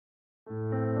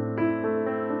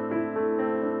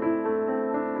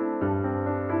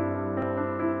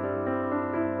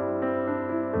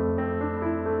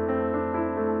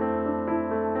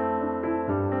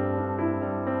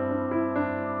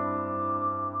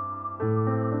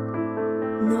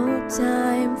No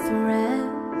time for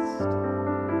rest,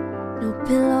 no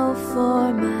pillow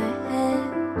for my head,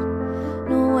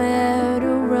 nowhere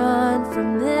to run from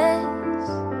this,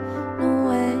 no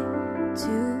way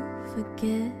to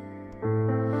forget.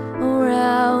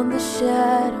 Around the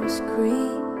shadows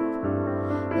creep,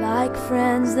 like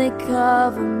friends they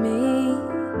cover me.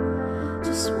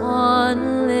 Just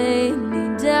wanna lay me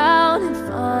down and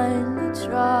finally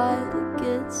try to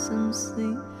get some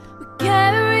sleep. We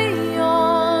carry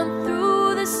on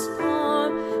through the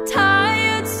storm,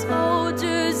 tired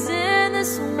soldiers in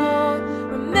this war.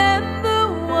 Remember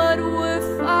what we're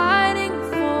fighting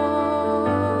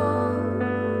for.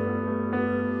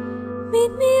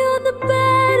 Meet me on the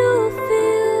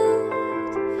battlefield,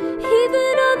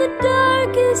 even on the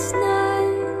darkest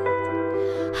night.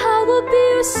 I will be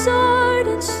your sword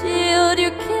and shield,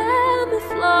 your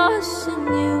camouflage, and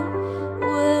you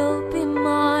will be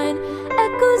mine.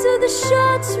 Echoes of the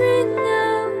shots ring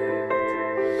out.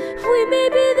 We may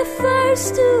be the first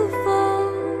to fall.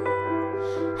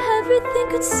 Everything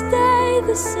could stay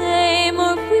the same,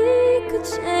 or we could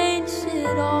change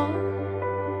it all.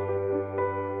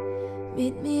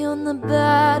 Meet me on the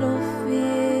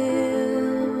battlefield.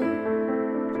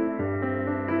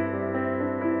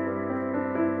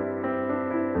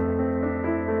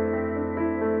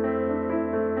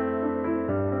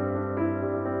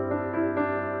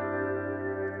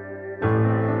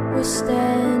 We're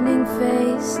standing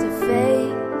face to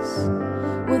face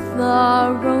with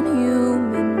our own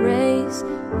human race.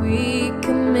 We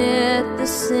commit the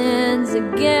sins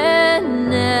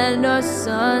again, and our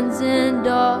sons and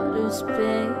daughters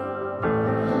pay.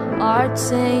 Our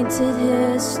tainted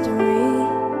history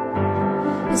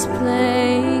is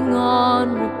playing on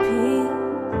repeat,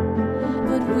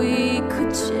 but we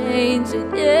could change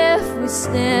it if we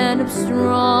stand up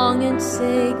strong and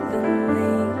take the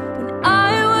lead.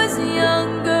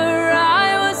 Younger,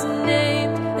 I was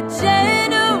named a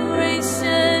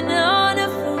generation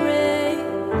unafraid.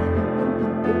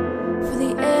 For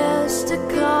the heirs to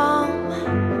come,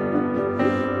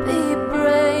 be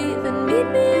brave and meet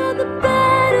me on the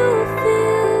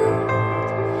battlefield.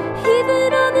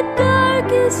 Even on the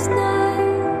darkest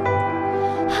night,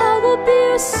 I will be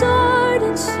your sword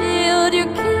and shield,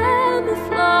 your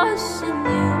camouflage, and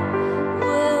you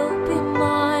will be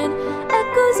mine.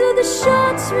 Echoes of the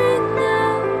shots ring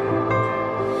out.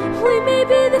 We may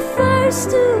be the first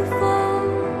to fall.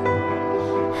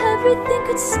 Everything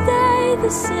could stay the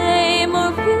same, or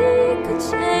we could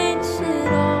change it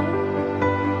all.